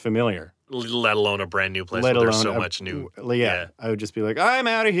everything is familiar. Let alone a brand new place Let where alone there's so much new. Yeah, I would just be like, I'm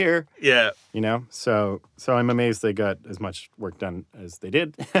out of here. Yeah. So I'm amazed they got as much work done as they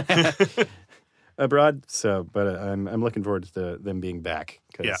did abroad. So, but I'm looking forward to them being back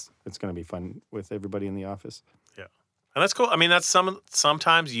because it's going to be fun with everybody in the office. Yeah, and that's cool. I mean, that's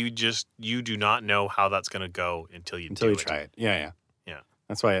sometimes you do not know how that's going to go until you try it. Yeah. Yeah.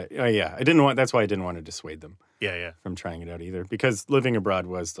 That's why. That's why I didn't want to dissuade them. Yeah. From trying it out either, because living abroad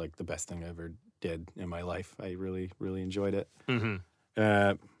was like the best thing I ever did in my life. I really, really enjoyed it.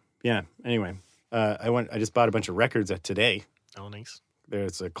 Mm-hmm. Yeah. Anyway, I just bought a bunch of records today. Oh, nice.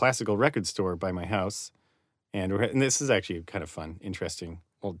 There's a classical record store by my house, and this is actually kind of fun, interesting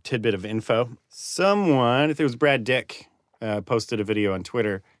little tidbit of info. Someone, I think it was Brad Dick, posted a video on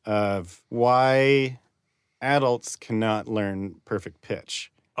Twitter of why adults cannot learn perfect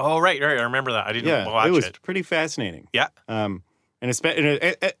pitch. Oh, right. I remember that. I didn't watch it. It was pretty fascinating. Yeah. And it's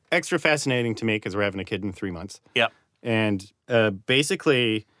extra fascinating to me because we're having a kid in 3 months. Yeah. And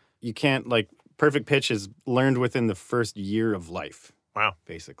basically, you can't, perfect pitch is learned within the first year of life. Wow.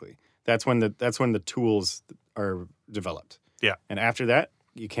 Basically. That's when the tools are developed. Yeah. And after that,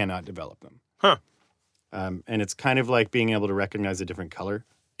 you cannot develop them. Huh. And it's kind of like being able to recognize a different color.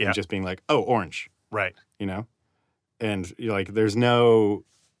 Yeah. And just being like, oh, orange. Right. And you're like, there's no,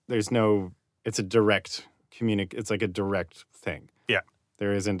 it's a direct it's like a direct thing. Yeah.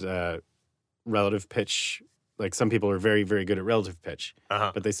 There isn't a relative pitch. Like some people are very, very good at relative pitch,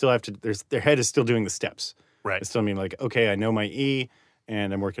 but they still have to, their head is still doing the steps. Right. It's still mean like, okay, I know my E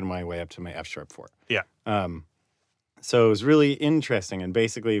and I'm working my way up to my F sharp 4. Yeah. So it was really interesting. And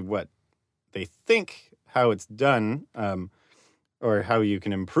basically what they think how it's done, or how you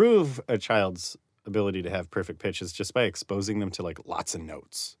can improve a child's ability to have perfect pitch is just by exposing them to lots of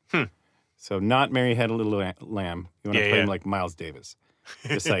notes. So not Mary Had a Little Lamb. You want to play them like Miles Davis.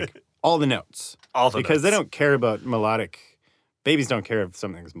 Just all the notes. Because they don't care about melodic. Babies don't care if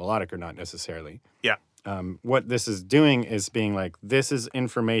something's melodic or not necessarily. Yeah. What this is doing is being like, this is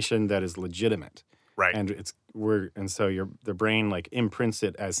information that is legitimate. Right. And so the brain imprints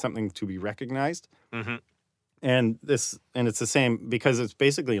it as something to be recognized. Mm-hmm. And it's the same because it's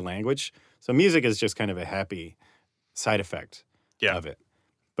basically language. So music is just kind of a happy side effect of it.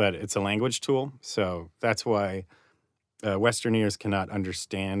 But it's a language tool. So that's why Western ears cannot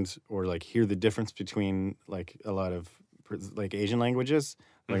understand or hear the difference between a lot of Asian languages.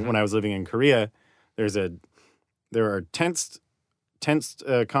 When I was living in Korea, there are tensed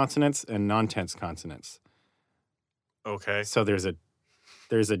consonants and non-tense consonants. Okay. So there's a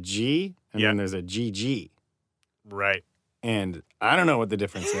G and then there's a GG. Right. And I don't know what the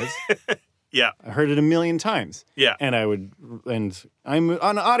difference is. Yeah. I heard it a million times. Yeah. And I'm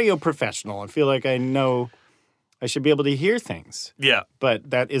an audio professional. I feel like I know I should be able to hear things. Yeah. But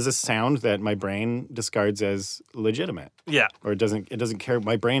that is a sound that my brain discards as legitimate. Yeah. Or it doesn't care.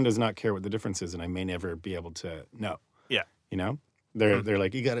 My brain does not care what the difference is, and I may never be able to know. Yeah. They're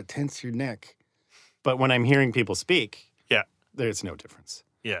like, you got to tense your neck. But when I'm hearing people speak, there's no difference.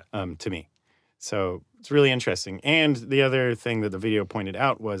 Yeah. To me. So it's really interesting. And the other thing that the video pointed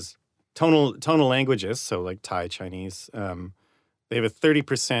out was tonal languages, so Thai, Chinese, they have a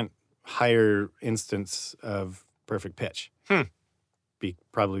 30% higher instance of perfect pitch.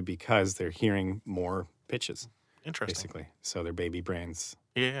 Probably because they're hearing more pitches. Interesting. Basically. So their baby brains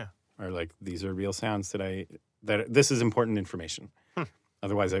are these are real sounds that this is important information.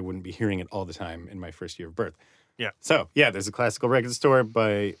 Otherwise I wouldn't be hearing it all the time in my first year of birth. Yeah. So there's a classical record store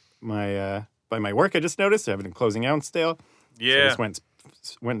by my work. I just noticed I have it in Closing Ounsdale. Yeah. So I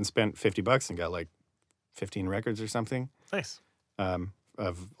just went and spent $50 and got 15 records or something. Nice.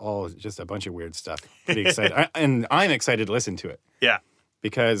 Of all just a bunch of weird stuff. Pretty excited. And I'm excited to listen to it. Yeah.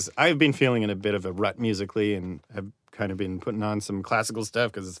 Because I've been feeling in a bit of a rut musically and have kind of been putting on some classical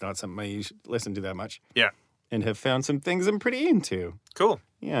stuff because it's not something I usually listen to that much. Yeah. And have found some things I'm pretty into. Cool.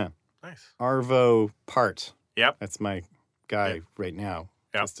 Yeah. Nice. Arvo Part. Yep. That's my guy right now.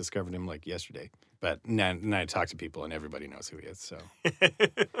 Yep. Just discovered him yesterday. But now I talk to people and everybody knows who he is. So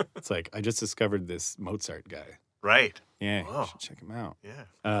it's I just discovered this Mozart guy. Right. Yeah. You should check him out. Yeah.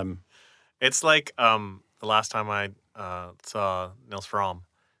 It's the last time I saw Nils Fromm.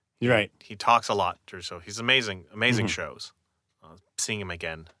 You're right. He talks a lot, so he's amazing shows. Seeing him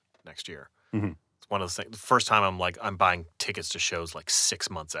again next year. Mm-hmm. It's one of those things. The first time I'm buying tickets to shows 6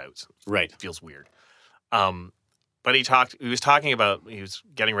 months out. Right. It feels weird. But he was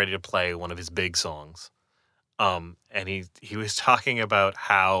getting ready to play one of his big songs. And he was talking about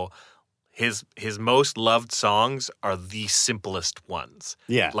how his most loved songs are the simplest ones.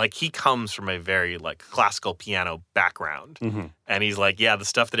 Yeah. Like he comes from a very like classical piano background. And he's like, yeah, the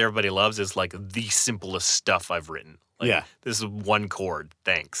stuff that everybody loves is like the simplest stuff I've written. Like, Yeah. this is one chord.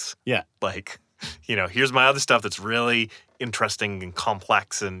 Thanks. Yeah. Like, here's my other stuff that's really interesting and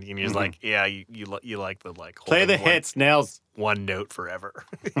complex. And you're just like, yeah, you like the like Play the hits, Nels. one note forever.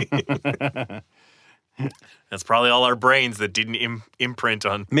 That's probably all our brains that didn't imprint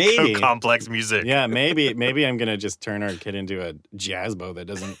on Maybe. complex music. Yeah, maybe I'm gonna just turn our kid into a jazzbo that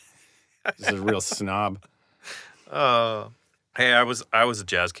doesn't. Just a real snob. Hey, I was a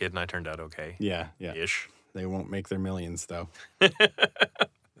jazz kid and I turned out okay. Yeah. Ish. They won't make their millions though.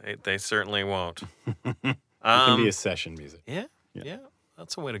 They certainly won't. It can be a session music. Yeah,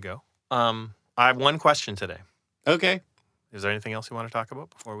 that's a way to go. I have one question today. Okay. Is there anything else you want to talk about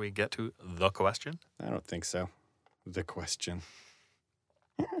before we get to the question? I don't think so. The question.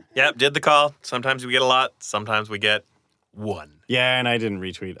 Yep, did the call. Sometimes we get a lot. Sometimes we get one. Yeah, and I didn't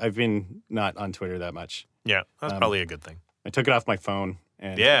retweet. I've been not on Twitter that much. Yeah, that's probably a good thing. I took it off my phone,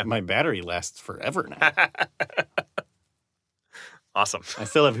 and my battery lasts forever now. Awesome. I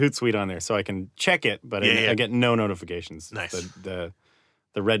still have Hootsuite on there, so I can check it, but I get no notifications. Nice. The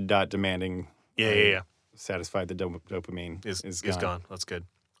red dot demanding. Yeah. Satisfied the dopamine Is gone. That's good.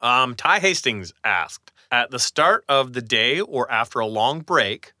 Ty Hastings asked, at the start of the day or after a long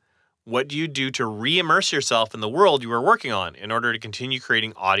break, what do you do to re-immerse yourself in the world you are working on in order to continue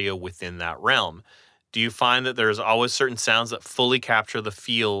creating audio within that realm? Do you find that there's always certain sounds that fully capture the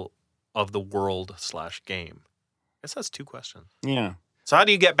feel of the world/game? I guess that's two questions. Yeah. So how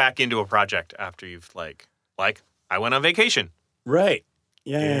do you get back into a project after you've like I went on vacation. Right.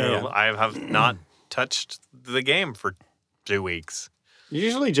 Yeah. I have not touched the game for 2 weeks.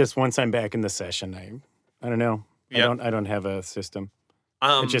 Usually just once I'm back in the session, I don't know. Yep. I don't have a system.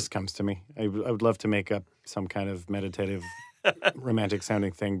 It just comes to me. I would love to make up some kind of meditative, romantic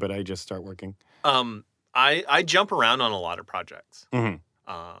sounding thing, but I just start working. I jump around on a lot of projects. Mm-hmm.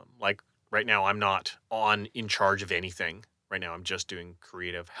 Like right now, I'm not in charge of anything. Right now, I'm just doing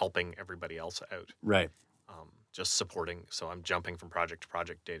creative, helping everybody else out. Right. Just supporting. So I'm jumping from project to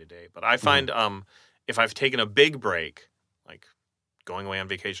project, day to day. But I find if I've taken a big break, like going away on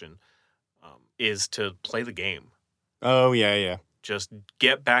vacation, is to play the game. Oh, yeah. Just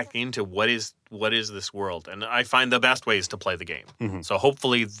get back into what is this world. And I find the best ways to play the game. Mm-hmm. So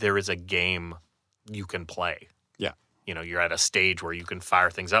hopefully there is a game you can play. Yeah. You're at a stage where you can fire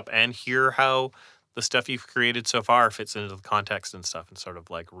things up and hear how the stuff you've created so far fits into the context and stuff, and sort of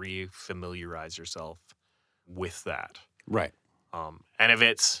like re-familiarize yourself with that. Right. And if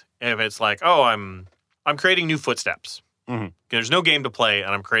it's like, oh, I'm creating new footsteps. Mm-hmm. There's no game to play,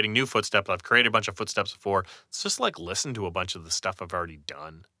 and I'm creating new footsteps. I've created a bunch of footsteps before. It's just like listen to a bunch of the stuff I've already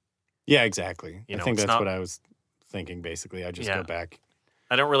done. Yeah, exactly. I think that's not what I was thinking, basically. I just go back.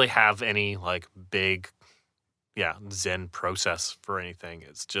 I don't really have any like big, Zen process for anything.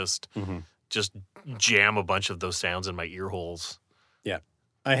 It's just jam a bunch of those sounds in my ear holes. Yeah.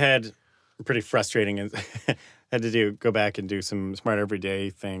 I had pretty frustrating and had to go back and do some Smart Everyday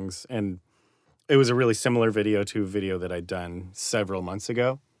things, and it was a really similar video to a video that I'd done several months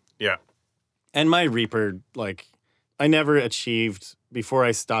ago. Yeah. And my Reaper, I never achieved, before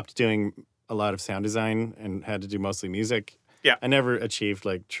I stopped doing a lot of sound design and had to do mostly music. Yeah. I never achieved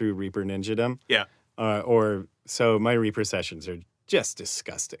true Reaper ninja-dom. Yeah. So my Reaper sessions are just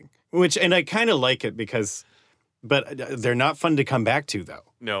disgusting. And I kind of like it but they're not fun to come back to though.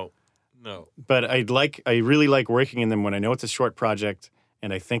 No. But I really like working in them when I know it's a short project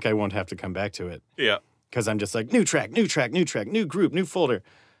and I think I won't have to come back to it. Yeah. Because I'm just like, new track, new group, new folder.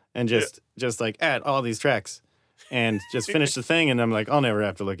 And just add all these tracks and just finish the thing. And I'm like, I'll never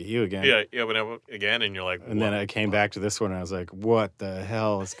have to look at you again. Yeah, but again, and you're like, and then I came back to this one and I was like, what the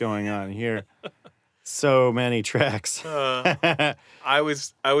hell is going on here? So many tracks. I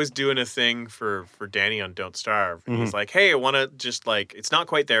was doing a thing for Danny on Don't Starve. And he's like, hey, I want to just it's not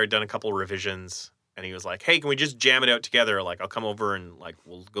quite there. I've done a couple revisions. And he was like, hey, can we just jam it out together? I'll come over and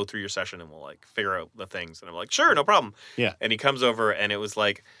we'll go through your session and we'll figure out the things. And I'm like, sure, no problem. Yeah. And he comes over and it was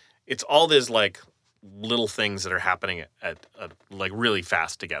it's all these little things that are happening at really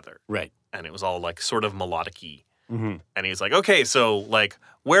fast together. Right. And it was all sort of melodic-y. Mm-hmm. And he's like, okay, so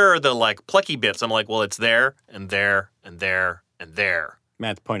where are the plucky bits? I'm like, well, it's there and there and there and there.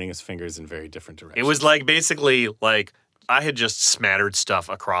 Matt's pointing his fingers in very different directions. It was basically I had just smattered stuff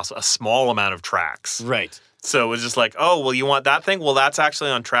across a small amount of tracks. Right. So it was just like, oh, well, you want that thing? Well, that's actually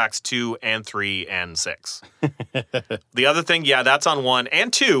on tracks 2 and 3 and 6. The other thing, yeah, that's on 1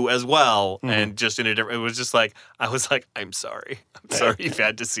 and 2 as well. And just in a different, it was just like, I was like, I'm sorry. I'm sorry you've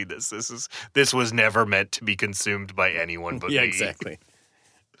had to see this. This was never meant to be consumed by anyone but Yeah, me. exactly.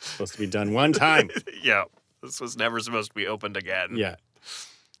 Supposed to be done one time. Yeah. This was never supposed to be opened again. Yeah.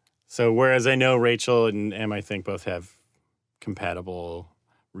 So whereas I know Rachel and Em, I think, both have compatible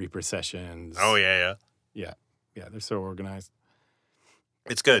Reaper sessions. Oh, yeah. Yeah, they're so organized.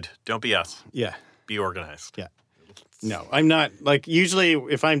 It's good. Don't be us. Yeah. Be organized. Yeah. No, I'm not. Like, usually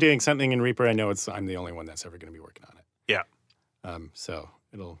if I'm doing something in Reaper, I know I'm the only one that's ever going to be working on it. Yeah. So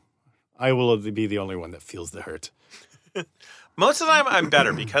I will be the only one that feels the hurt. Most of the time, I'm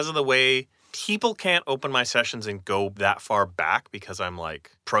better because of the way people can't open my sessions and go that far back because I'm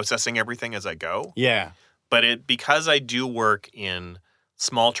like processing everything as I go. Yeah. But because I do work in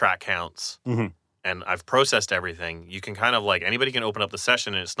small track counts and I've processed everything, you can kind of like anybody can open up the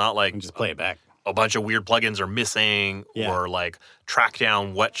session and it's not like And just play it back. a bunch of weird plugins are missing or like track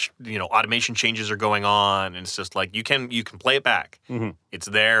down what automation changes are going on, and it's just like you can play it back. It's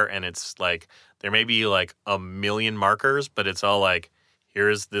there, and it's like there may be like a million markers, but it's all like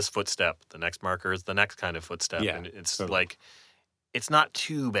here's this footstep, the next marker is the next kind of footstep, and it's like it's not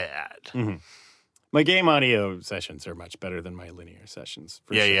too bad. My game audio sessions are much better than my linear sessions.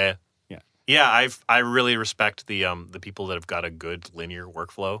 For sure. Yeah, I really respect the people that have got a good linear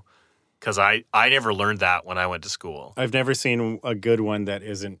workflow. Because I never learned that when I went to school. I've never seen a good one that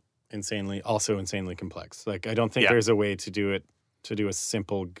isn't insanely complex. Like, I don't think there's a way to do a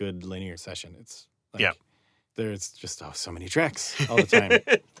simple, good linear session. It's like, there's just so many tracks all the time.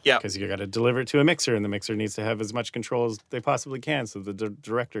 Because you got to deliver it to a mixer, and the mixer needs to have as much control as they possibly can, so the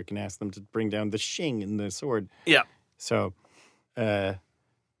director can ask them to bring down the shing in the sword. Yeah. So, but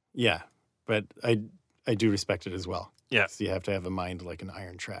I do respect it as well. Yeah. So you have to have a mind like an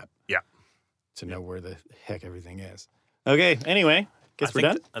iron trap. Yeah. To know where the heck everything is. Okay, anyway, guess we're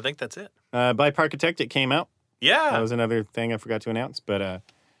done. I think that's it. By Parkitect, it came out. Yeah. That was another thing I forgot to announce. But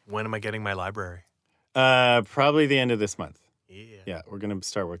when am I getting my library? Probably the end of this month. Yeah. Yeah, we're going to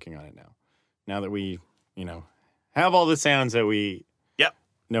start working on it now. Now that we, have all the sounds that we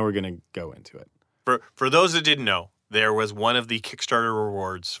know we're going to go into it. For those that didn't know, there was one of the Kickstarter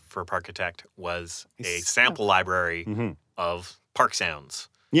rewards for Parkitect was a sample library of park sounds.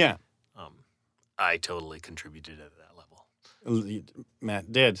 Yeah. I totally contributed at that level.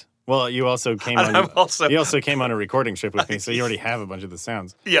 Matt did. Well, you also came on. You also came on a recording trip with me, so you already have a bunch of the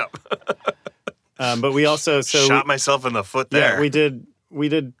sounds. Yeah. But we also shot myself in the foot there. Yeah, we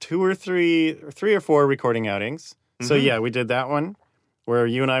did 2 or 3 or 4 recording outings. So yeah, we did that one where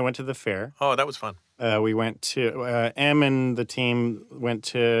you and I went to the fair. Oh, that was fun. We went to Em and the team went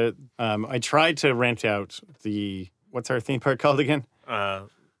to. I tried to rent out what's our theme park called again?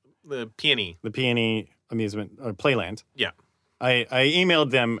 The Peony. The Peony amusement or Playland. Yeah. I emailed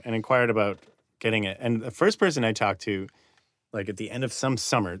them and inquired about getting it. And the first person I talked to, like at the end of some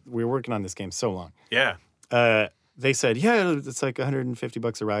summer, we were working on this game so long. Yeah. They said, yeah, it's like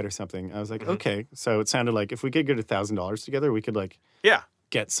 $150 a ride or something. I was like, okay. So it sounded like if we could get $1,000 together, we could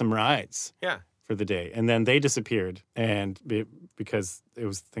get some rides. Yeah. For the day. And then they disappeared, and because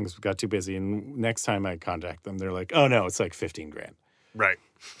things got too busy. And next time I contact them, they're like, oh no, it's like $15,000. Right.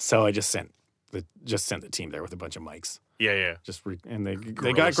 So I just sent the team there with a bunch of mics. Yeah. And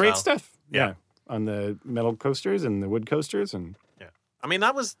they got great stuff. Yeah. On the metal coasters and the wood coasters and. I mean,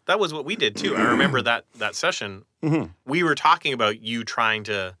 that was what we did too. I remember that session. We were talking about you trying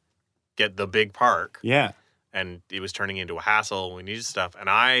to get the big park. Yeah. And it was turning into a hassle. We needed stuff. And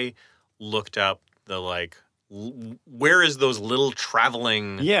I looked up where is those little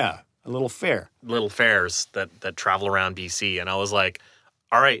traveling... Yeah, a little fair. Little fairs that travel around BC. And I was like,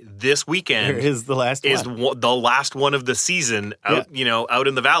 all right, this weekend... Here is the last one. The last one of the season out, out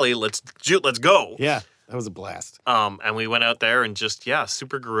in the valley. Let's go. Yeah, that was a blast. And we went out there and just,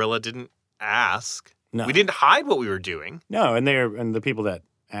 Super Gorilla didn't ask. No. We didn't hide what we were doing. No, and the people that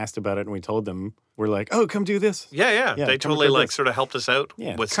asked about it and we told them were like, oh, come do this. Yeah. They totally sort of helped us out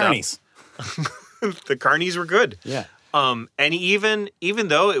with carnies. Stuff. The carnies were good. Yeah. And even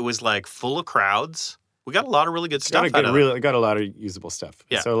though it was like full of crowds, we got a lot of really good stuff out of it. Got a lot of usable stuff.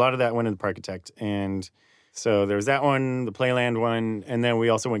 Yeah. So a lot of that went in the Parkitect. And so there was that one, the Playland one, and then we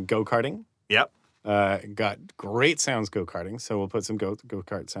also went go-karting. Yep. Got great sounds go-karting, so we'll put some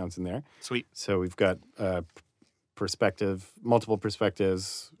go-kart sounds in there. Sweet. So we've got multiple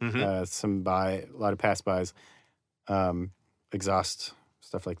perspectives, a lot of pass-bys, exhaust,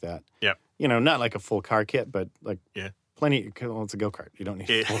 stuff like that. Yeah. Not like a full car kit, but plenty. Well, it's a go-kart. You don't need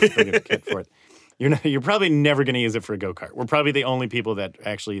a full kit for it. You're probably never going to use it for a go-kart. We're probably the only people that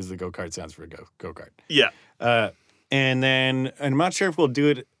actually use the go-kart sounds for a go-kart. Yeah. And then I'm not sure if we'll do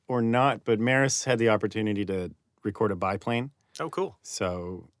it or not, but Maris had the opportunity to record a biplane. Oh, cool.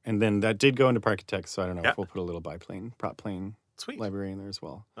 So, and then that did go into Parkitect, so I don't know Yeah. if we'll put a little biplane, prop plane Sweet. library in there as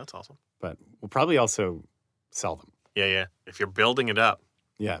well. That's awesome. But we'll probably also sell them. Yeah, yeah. If you're building it up.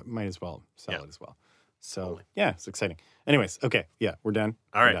 Yeah, might as well sell Yeah. it as well. So, Totally. yeah, it's exciting. Anyways, okay, yeah, we're done.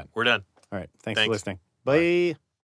 All We're right. done. We're done. All right, thanks for Thanks. listening. Bye.